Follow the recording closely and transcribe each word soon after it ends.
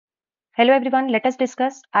Hello everyone, let us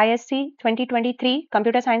discuss ISC 2023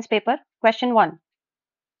 Computer Science paper. Question 1.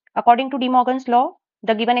 According to De Morgan's law,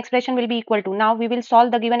 the given expression will be equal to. Now we will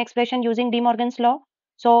solve the given expression using De Morgan's law.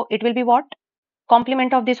 So it will be what?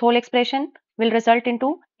 Complement of this whole expression will result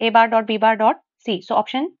into A bar dot B bar dot C. So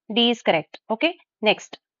option D is correct. Okay.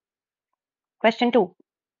 Next. Question 2.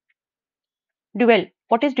 Dual.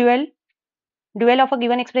 What is dual? Dual of a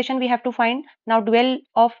given expression we have to find. Now dual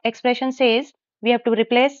of expression says we have to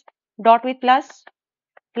replace dot with plus,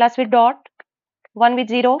 plus with dot, 1 with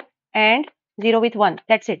 0 and 0 with 1.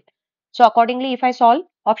 That's it. So accordingly, if I solve,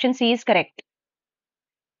 option C is correct.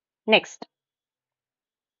 Next.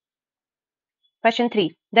 Question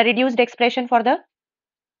 3. The reduced expression for the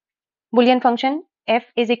Boolean function f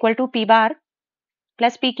is equal to p bar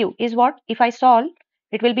plus pq is what? If I solve,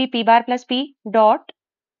 it will be p bar plus p dot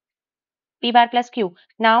p bar plus q.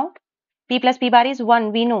 Now, p plus p bar is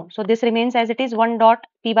 1, we know. So this remains as it is 1 dot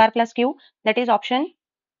p bar plus q. That is option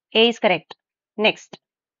A is correct. Next.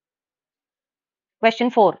 Question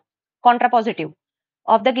 4. Contrapositive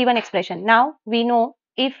of the given expression. Now we know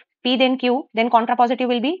if P then Q, then contrapositive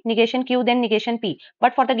will be negation Q then negation P.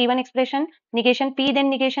 But for the given expression, negation P then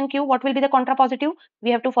negation Q, what will be the contrapositive?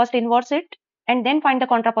 We have to first inverse it and then find the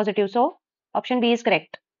contrapositive. So option B is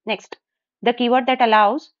correct. Next, the keyword that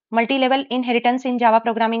allows multi-level inheritance in Java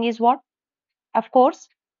programming is what? Of course,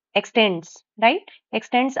 extends, right?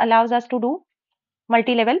 Extends allows us to do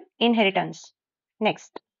multi-level inheritance.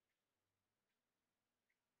 Next.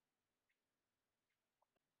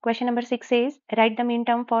 Question number 6 says, write the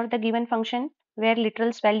minterm for the given function where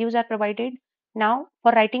literals values are provided. Now,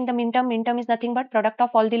 for writing the minterm is nothing but product of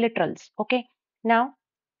all the literals. Okay. Now,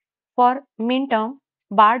 for minterm,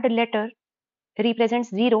 barred letter represents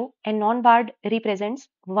 0 and non-barred represents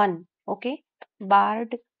 1. Okay.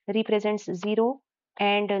 Barred represents 0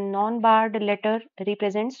 and non-barred letter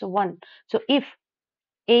represents 1. So, if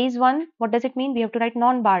A is 1, what does it mean? We have to write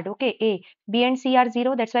non-barred. Okay, A. B and C are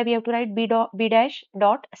 0. That's why we have to write B dash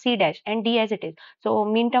dot C dash and D as it is. So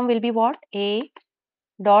minterm will be what? A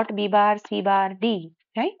dot B bar C bar D.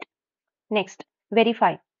 Right? Next,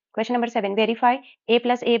 verify. Question number 7. Verify A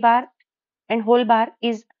plus A bar and whole bar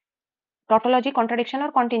is tautology, contradiction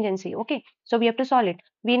or contingency. Okay, so we have to solve it.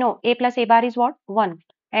 We know A plus A bar is what? 1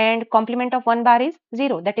 and complement of 1 bar is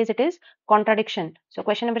 0. That is, it is contradiction. So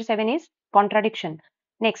question number 7 is contradiction.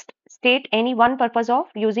 Next, state any one purpose of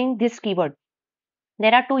using this keyword.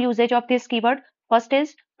 There are two usage of this keyword. First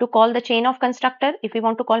is to call the chain of constructor. If we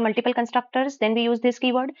want to call multiple constructors, then we use this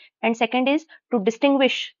keyword. And second is to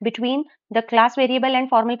distinguish between the class variable and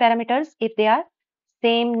formal parameters if they are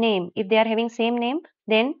same name. If they are having same name,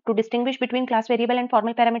 then to distinguish between class variable and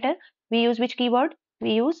formal parameter, we use which keyword?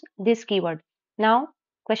 We use this keyword. Now,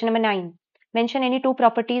 question number 9. Mention any two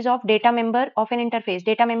properties of data member of an interface.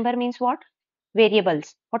 Data member means what?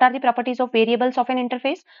 Variables. What are the properties of variables of an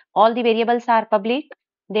interface? All the variables are public,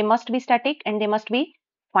 they must be static and they must be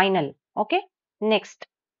final. Okay. Next,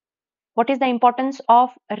 what is the importance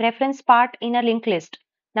of reference part in a linked list?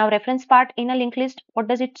 Now reference part in a linked list, what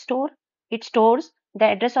does it store? It stores the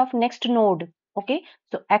address of next node. Okay,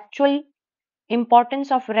 so actual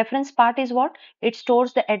importance of reference part is what? It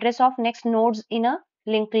stores the address of next nodes in a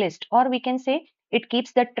linked list, or we can say it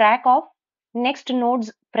keeps the track of next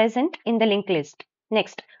nodes present in the linked list.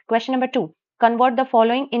 Next, question number 2. Convert the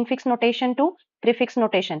following infix notation to prefix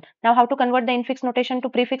notation. Now how to convert the infix notation to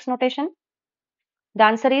prefix notation? The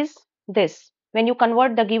answer is this. When you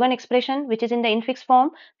convert the given expression which is in the infix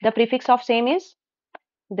form, the prefix of same is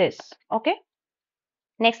this. Okay.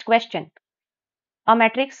 Next question. A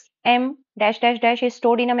matrix M dash dash dash is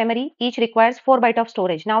stored in a memory. Each requires 4 bytes of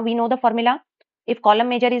storage. Now we know the formula. If column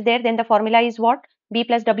major is there, then the formula is what? B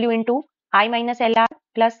plus W into I minus LR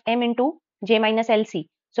plus M into J minus LC.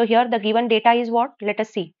 So here the given data is what? Let us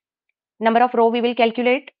see. Number of row we will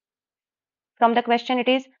calculate. From the question it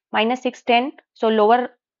is minus 610. So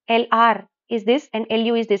lower LR is this and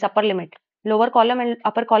LU is this upper limit. Lower column and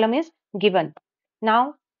upper column is given.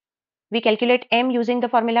 Now we calculate M using the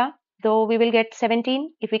formula. Though we will get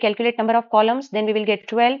 17. If we calculate number of columns, then we will get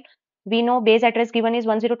 12. We know base address given is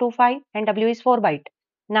 1025 and W is 4 byte.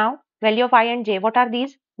 Now value of I and J, what are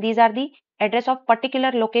these? These are the address of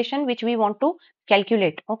particular location which we want to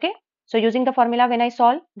calculate. Okay. So using the formula, when I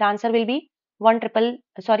solve, the answer will be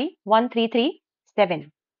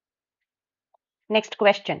 1337. Next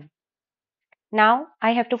question. Now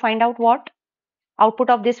I have to find out what? Output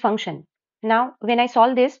of this function. Now when I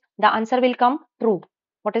solve this, the answer will come true.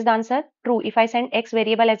 What is the answer? True. If I send x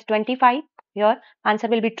variable as 25, your answer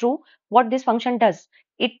will be true. What this function does?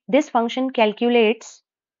 This function calculates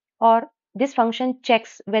or this function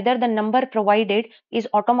checks whether the number provided is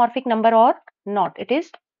automorphic number or not. It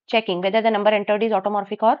is checking whether the number entered is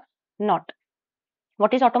automorphic or not.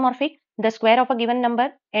 What is automorphic? The square of a given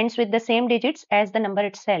number ends with the same digits as the number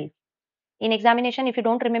itself. In examination, if you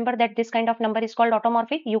don't remember that this kind of number is called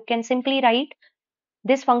automorphic, you can simply write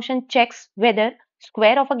this function checks whether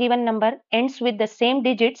square of a given number ends with the same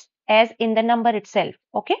digits as in the number itself.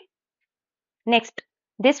 Okay. Next,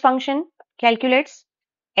 this function calculates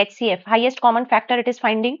HCF, highest common factor. It is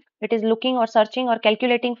finding, it is looking or searching or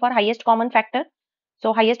calculating for highest common factor.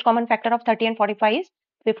 So highest common factor of 30 and 45 is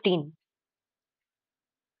 15.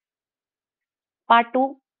 Part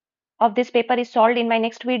 2 of this paper is solved in my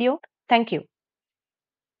next video. Thank you.